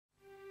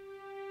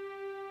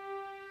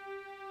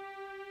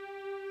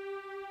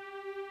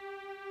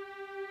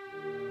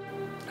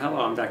Hello,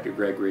 I'm Dr.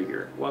 Greg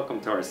Rieger. Welcome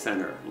to our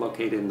center,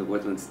 located in the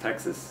Woodlands,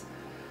 Texas.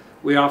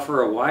 We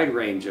offer a wide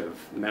range of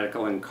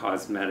medical and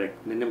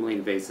cosmetic minimally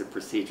invasive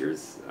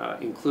procedures,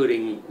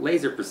 including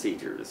laser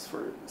procedures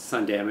for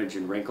sun damage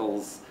and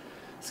wrinkles,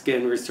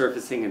 skin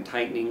resurfacing and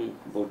tightening,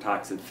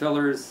 Botox and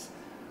fillers,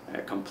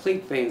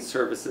 complete vein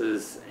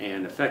services,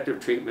 and effective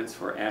treatments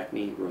for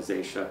acne,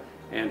 rosacea,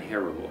 and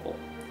hair removal.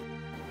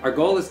 Our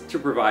goal is to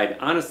provide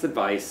honest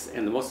advice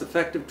and the most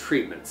effective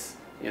treatments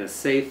in a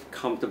safe,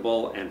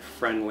 comfortable, and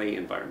friendly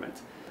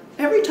environment.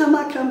 Every time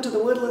I come to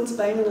the Woodlands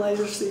Vein and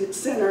Laser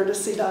Center to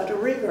see Dr.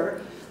 Rieger,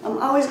 I'm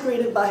always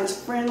greeted by his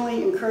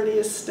friendly and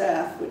courteous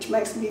staff, which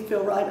makes me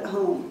feel right at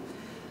home.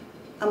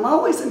 I'm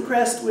always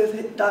impressed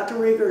with Dr.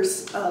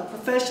 Rieger's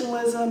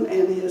professionalism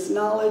and his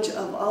knowledge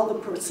of all the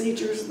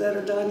procedures that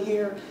are done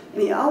here,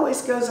 and he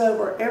always goes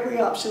over every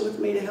option with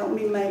me to help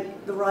me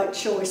make the right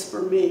choice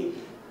for me.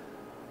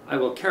 I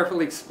will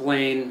carefully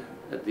explain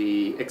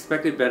the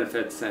expected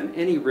benefits and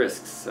any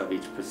risks of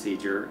each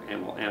procedure,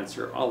 and will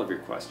answer all of your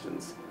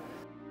questions.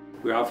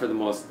 We offer the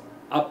most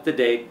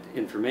up-to-date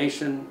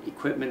information,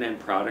 equipment, and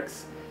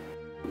products.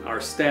 Our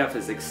staff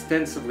is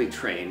extensively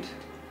trained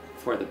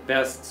for the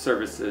best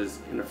services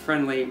in a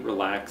friendly,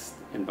 relaxed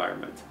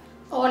environment.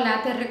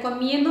 Hola, te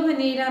recomiendo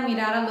venir a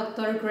mirar al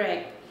Dr.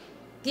 Greg.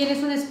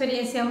 Tienes una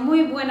experiencia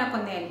muy buena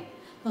con él.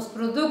 Los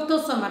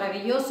productos son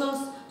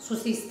maravillosos, su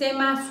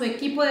sistema, su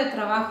equipo de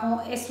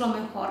trabajo es lo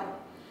mejor.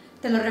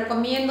 Te lo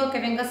recomiendo que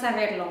vengas a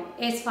verlo,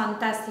 es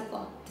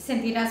fantástico. Te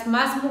sentirás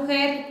más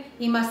mujer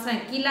y más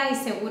tranquila y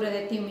segura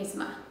de ti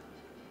misma.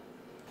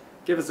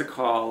 Give us a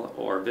call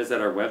or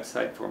visit our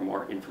website for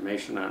more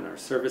information on our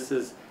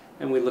services,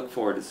 and we look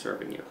forward to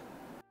serving you.